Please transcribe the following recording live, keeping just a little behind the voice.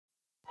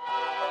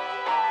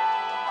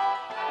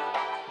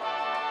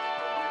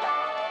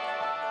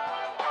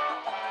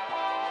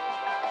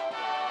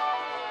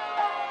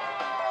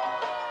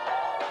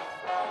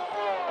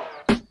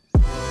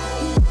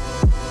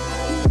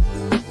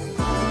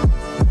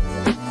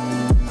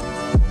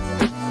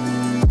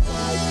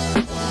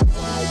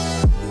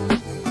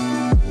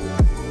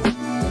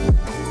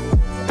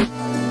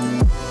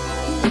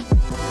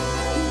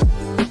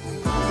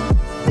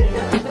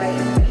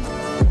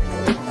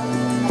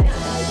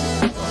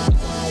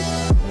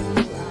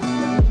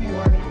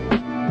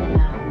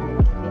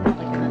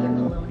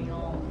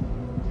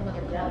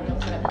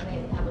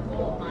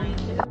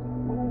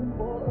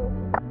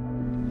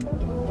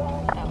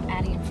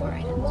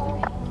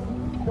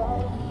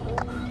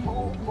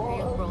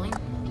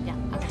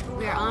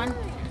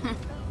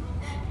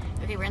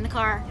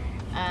car.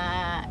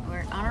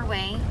 We're on our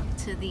way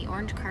to the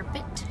orange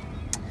carpet.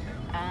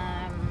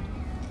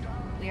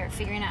 We are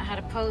figuring out how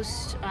to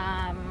post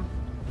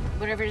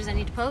whatever it is I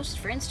need to post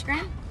for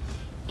Instagram.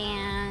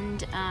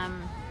 And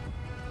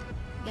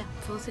yeah,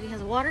 Felicity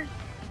has water.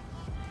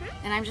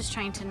 And I'm just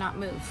trying to not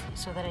move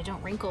so that I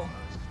don't wrinkle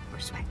or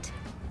sweat.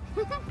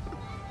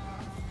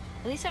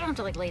 At least I don't have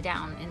to like lay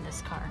down in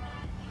this car.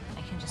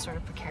 I can just sort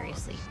of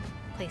precariously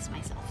place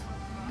myself.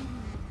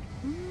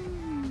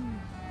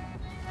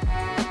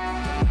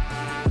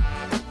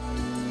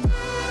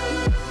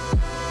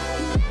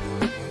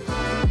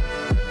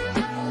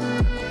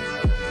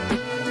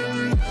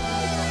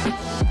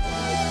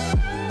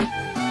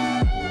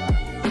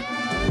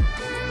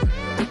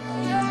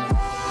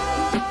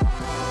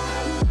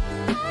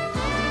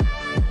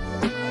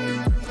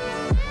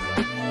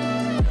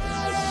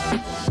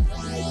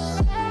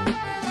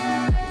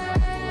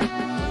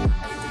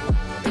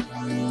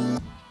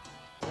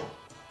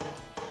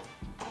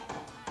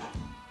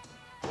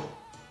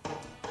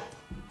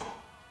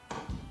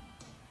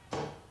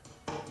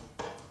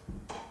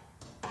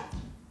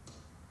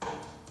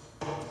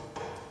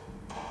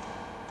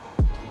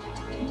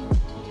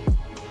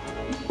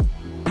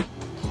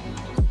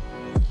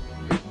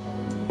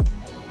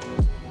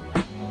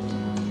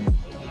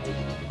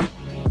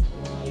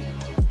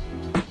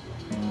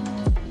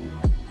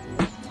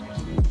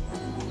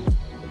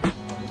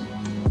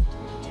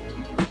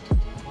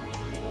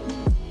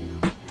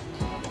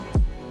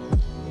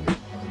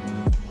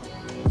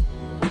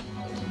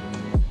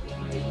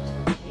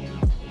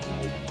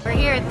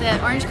 Here at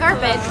the orange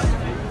carpet.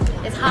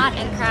 It's hot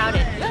and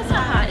crowded. It's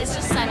not hot, it's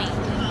just sunny.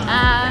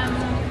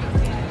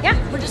 Yeah,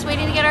 we're just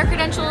waiting to get our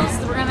credentials.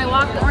 We're gonna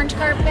walk the orange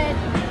carpet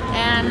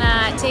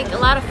and take a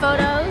lot of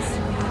photos.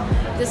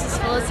 This is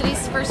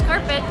Felicity's first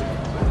carpet.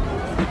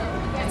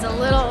 It's a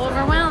little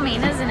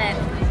overwhelming, isn't it?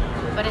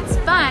 But it's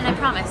fun, I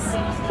promise.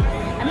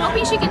 I'm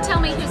hoping she can tell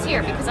me who's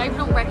here because I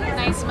don't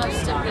recognize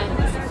most of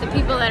the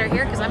people that are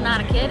here because I'm not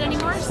a kid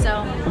anymore.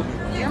 So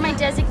you're my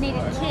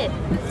designated kid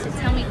to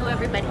tell me who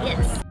everybody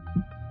is.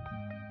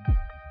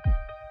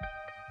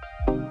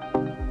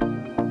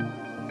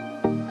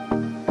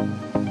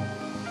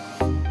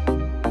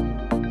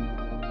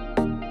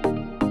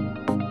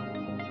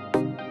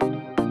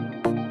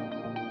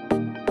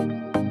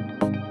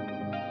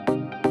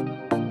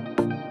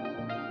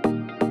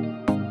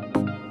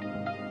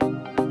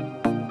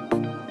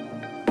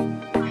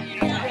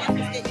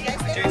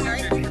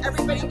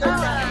 Everybody goes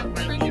out.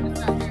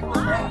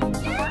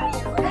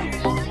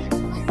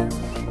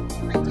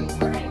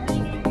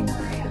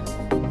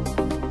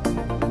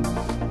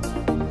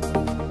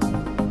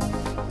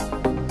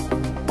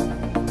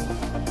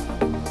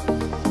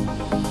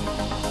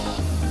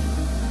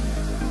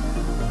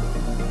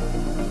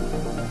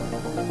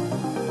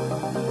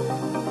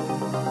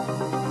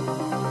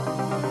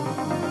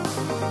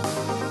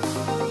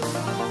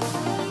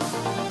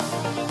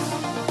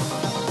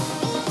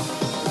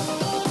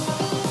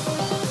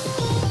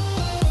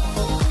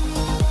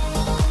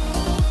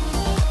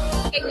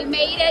 We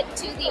made it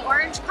to the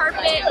orange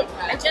carpet.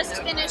 I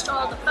just finished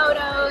all the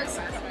photos.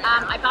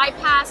 I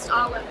bypassed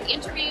all of the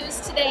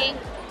interviews today.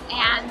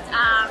 And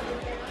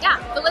yeah,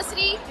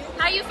 Felicity,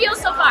 how you feel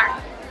so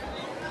far?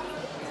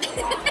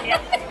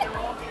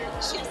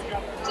 she's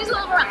a little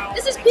overwhelmed.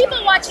 This is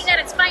people watching at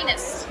its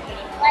finest.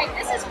 Like,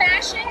 this is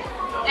fashion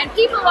and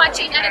people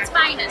watching at its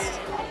finest.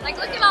 Like,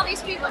 look at all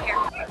these people here.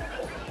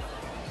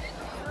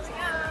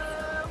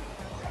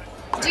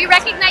 Do you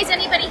recognize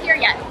anybody here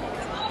yet?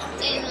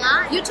 In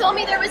line. You told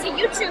me there was a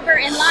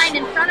YouTuber in line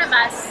in front of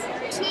us.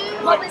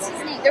 What was his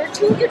name? There were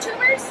two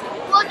YouTubers?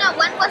 Well, no,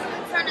 one wasn't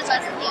in front of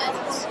us yet.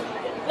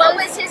 What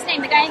was his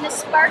name? The guy in the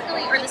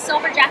sparkly or the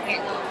silver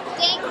jacket?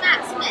 Dang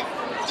Matt Smith.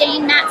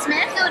 Dane Matt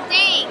Smith? No,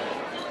 Dang.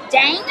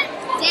 Dang?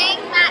 Dang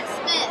Matt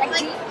Smith.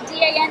 Like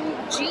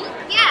D-A-N-G?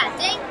 Yeah,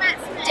 Dang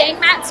Matt Smith. Dang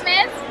Matt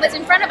Smith was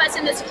in front of us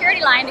in the security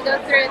line to go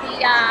through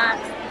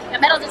the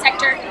metal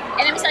detector.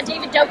 And then we saw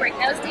David Dobrik.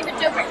 That was David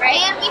Dobrik,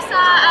 right? And we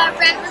saw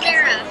Brent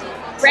Rivera.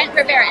 Brent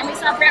Rivera, and we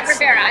saw Brent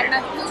Rivera. I don't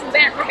know who's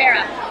Brent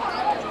Rivera.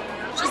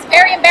 She's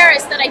very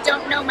embarrassed that I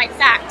don't know my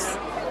facts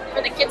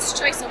for the Kids'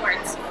 Choice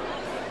Awards.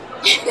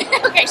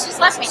 Okay, she's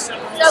left me. So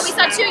we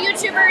saw two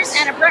YouTubers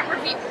and a Brent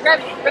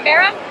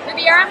Rivera,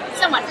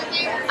 someone.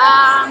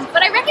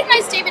 But I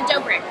recognize David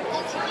Dobrik,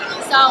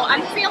 so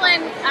I'm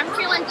feeling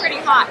pretty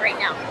hot right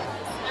now.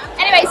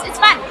 Anyways, it's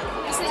fun.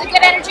 This is a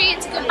good energy.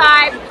 It's a good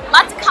vibe.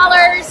 Lots of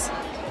colors.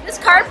 This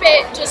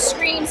carpet just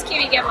screams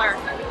Kimmy Gibbler,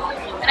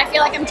 and I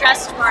feel like I'm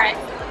dressed for it.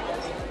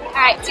 All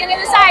right, see you on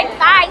the other side.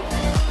 Bye.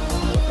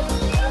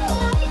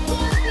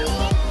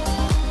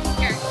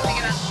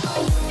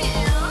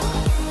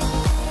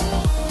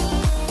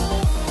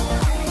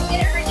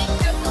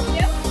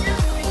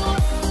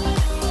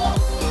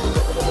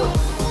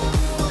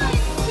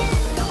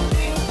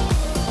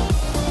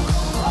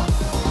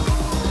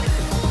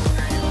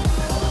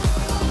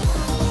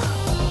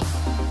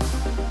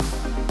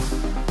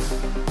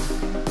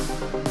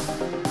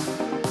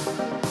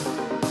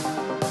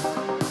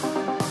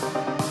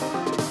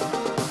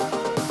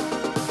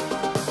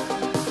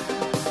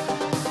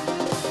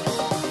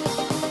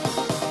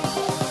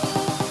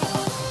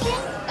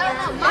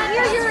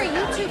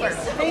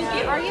 YouTuber. Thank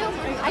you. Are you?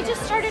 I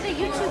just started a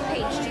YouTube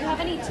page. Do you have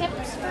any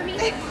tips for me?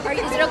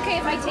 Is it okay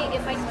if I put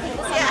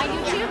this on my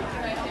YouTube?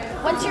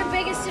 What's your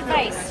biggest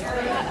advice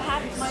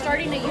for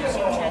starting a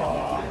YouTube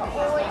channel?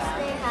 Always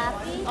stay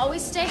happy.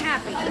 Always stay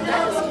happy.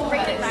 That's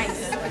great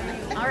advice.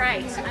 All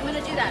right, I'm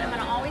gonna do that. I'm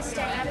gonna always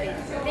stay happy.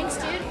 Thanks,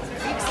 dude.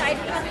 Are you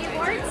excited about the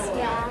awards?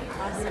 Yeah.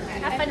 Awesome.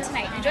 Have fun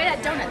tonight. Enjoy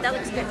that donut. That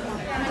looks good.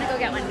 I'm gonna go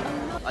get one.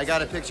 I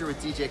got a picture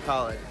with DJ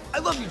Khaled. I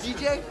love you,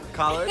 DJ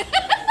Khaled.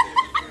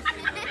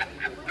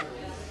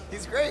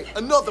 He's great.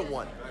 Another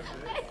one.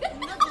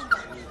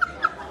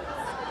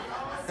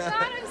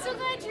 Scott, I'm so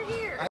glad you're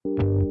here.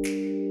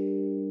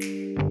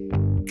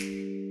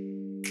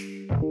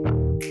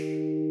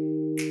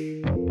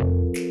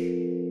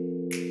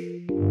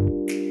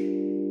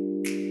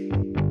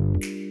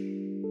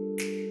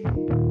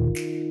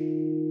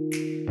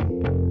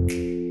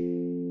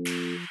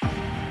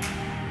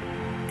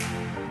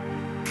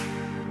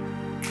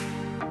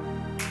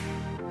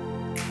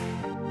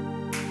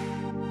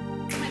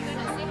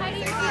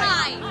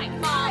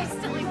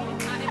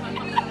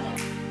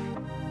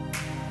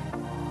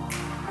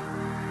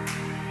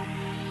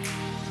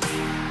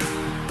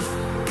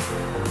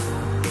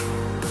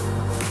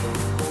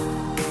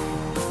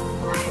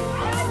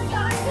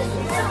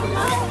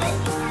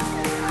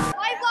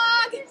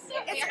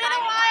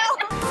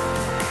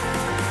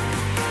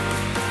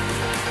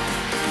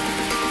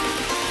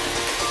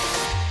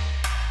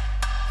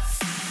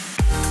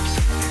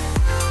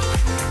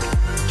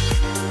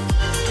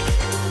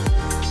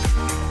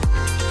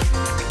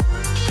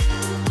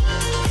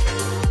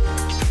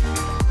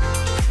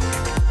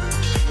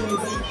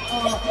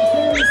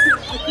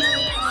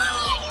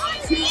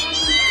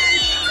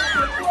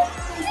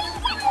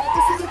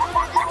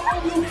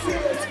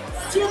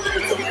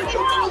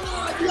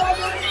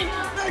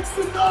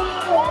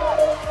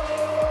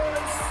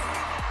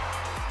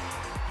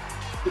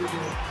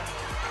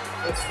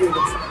 Let's do this. I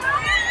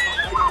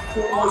got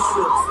 4 more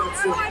shirts,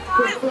 that's it.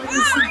 Put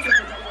your seat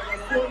down. I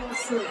got 4 more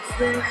shirts,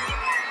 man.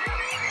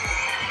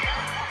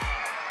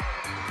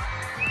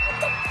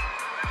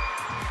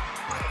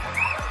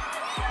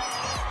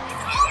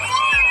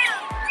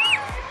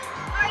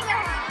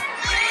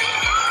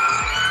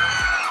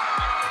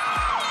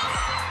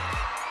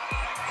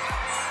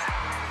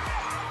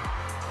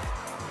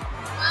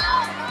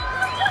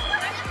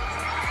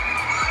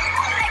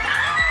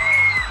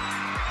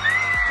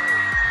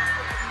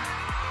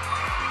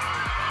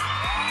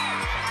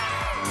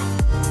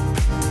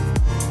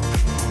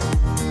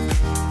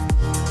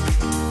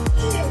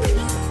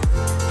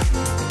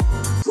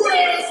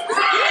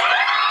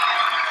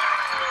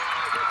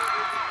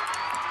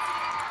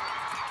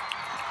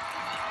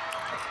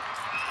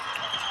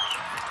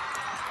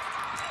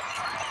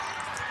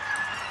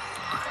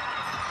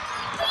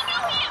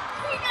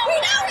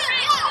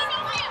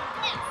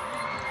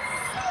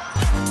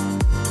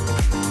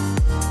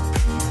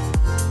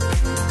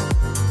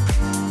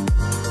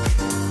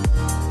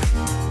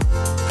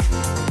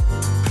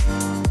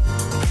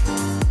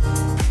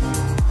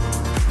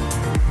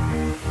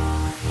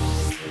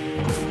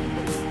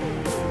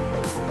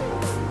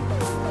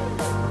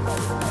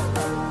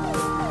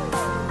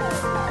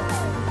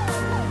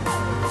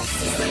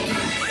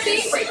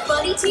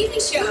 Funny TV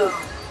show.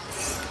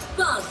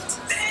 Bumped.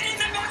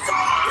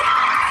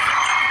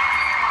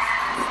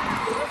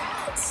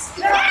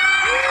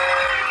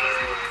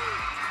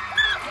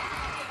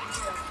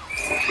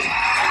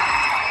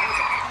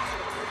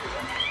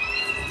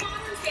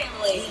 Modern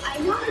Family. I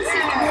noticed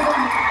that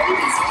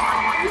babies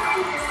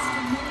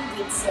from many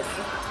weeks ago.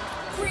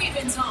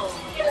 Raven's home.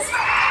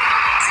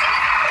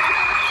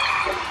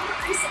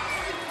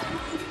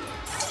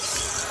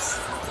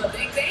 The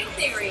Big Bang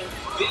Theory.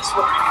 These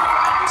were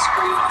on the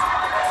screen.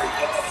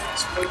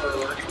 Spoiler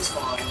alert, it was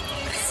fine.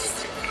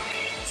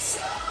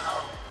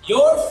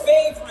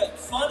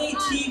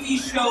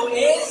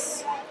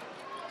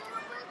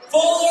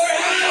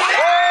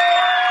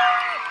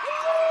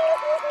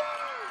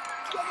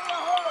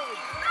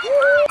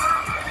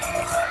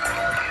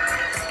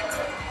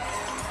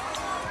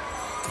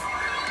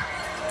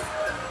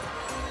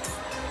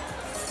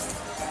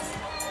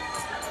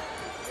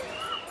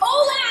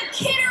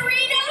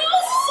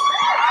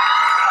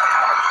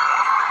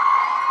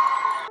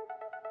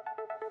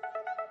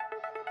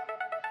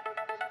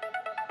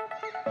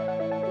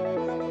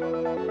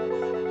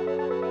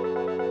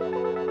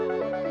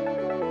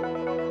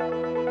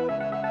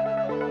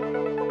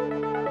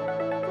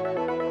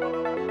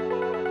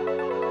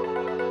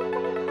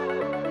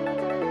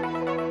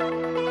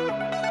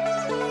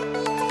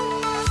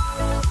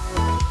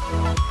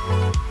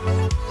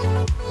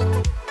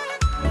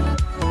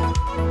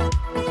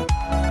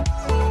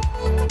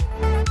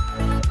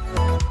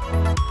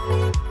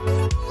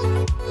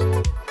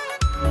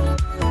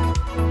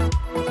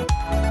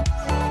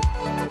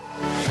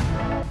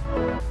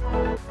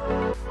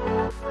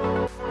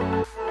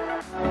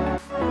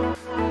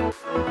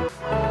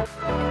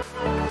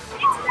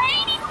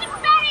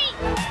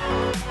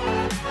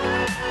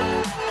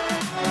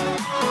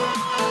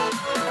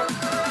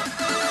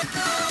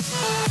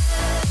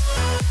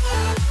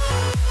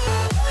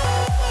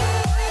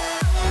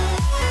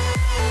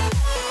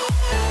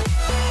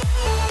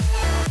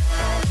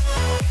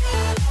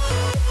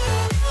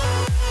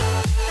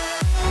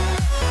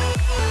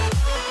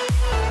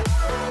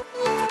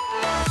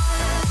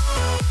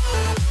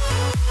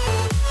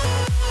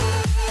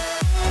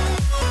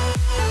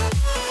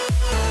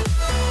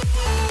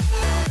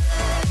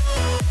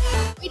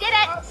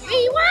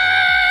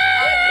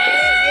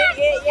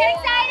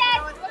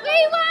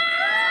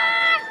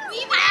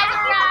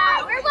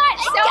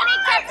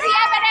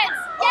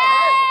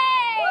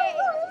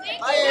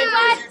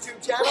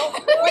 YouTube channel.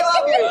 We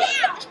love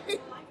you.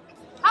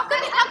 How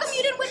come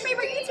you didn't win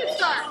favorite YouTube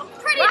star?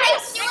 Pretty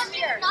nice.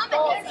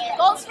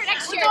 Goals for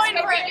next year.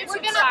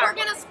 We're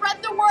gonna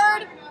spread the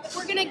word.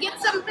 We're gonna get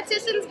some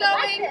petitions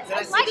going.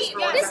 This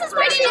is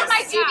why she is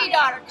my TV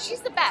daughter.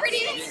 She's the best.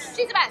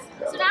 She's the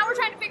best. So now we're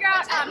trying to figure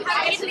out how to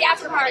get to the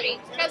after party.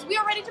 Because we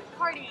are ready to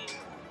party.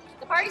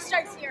 The party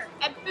starts here.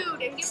 And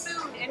food, and get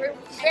food. And We're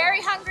very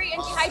hungry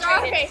and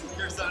dehydrated.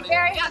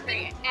 Very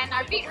hungry. And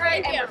our feet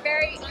hurt, and we're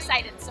very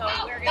excited. So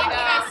we're going to thank you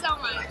go. guys so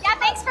much. Yeah,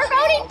 thanks for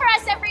voting for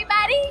us,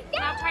 everybody.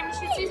 Now time to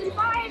shoot season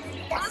 5.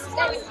 Yes,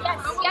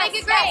 We'll make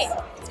it great.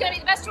 It's going to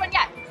be the best one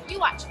yet. You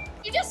watch.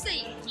 You just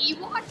say you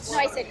watch. No,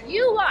 I said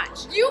you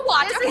watch. You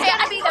watch. This is going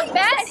to be the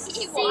best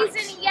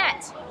season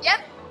yet.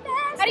 Yep.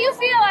 How do you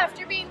feel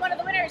after being one of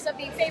the winners of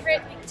the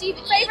favorite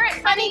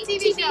funny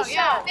TV show?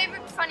 Yeah.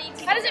 Favorite funny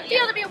TV How does it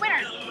feel to be a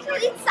winner?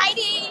 Really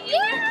exciting.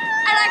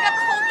 And I got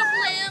to hold the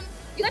blimp.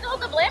 You got to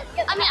hold the blimp?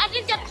 I mean, I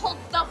didn't get to hold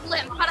the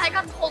blimp, but I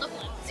got to hold a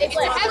blimp. It's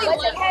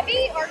was it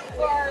heavy or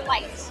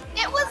light?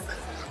 It was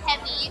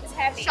heavy. It's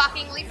heavy.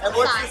 Shockingly for And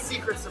what's the size.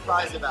 secret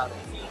surprise about it?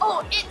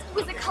 Oh, it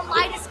was a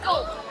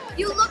kaleidoscope.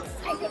 You look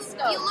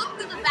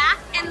through the back,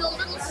 and the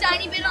little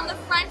shiny bit on the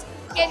front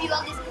gave you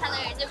all these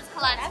colors. It was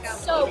kaleidoscope.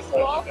 That's so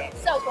cool.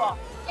 So cool.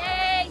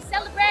 Yay,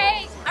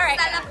 celebrate. All right.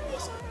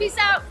 Peace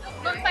out.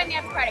 Go find the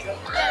after party.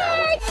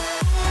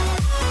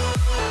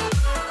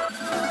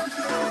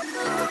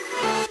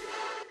 Bye.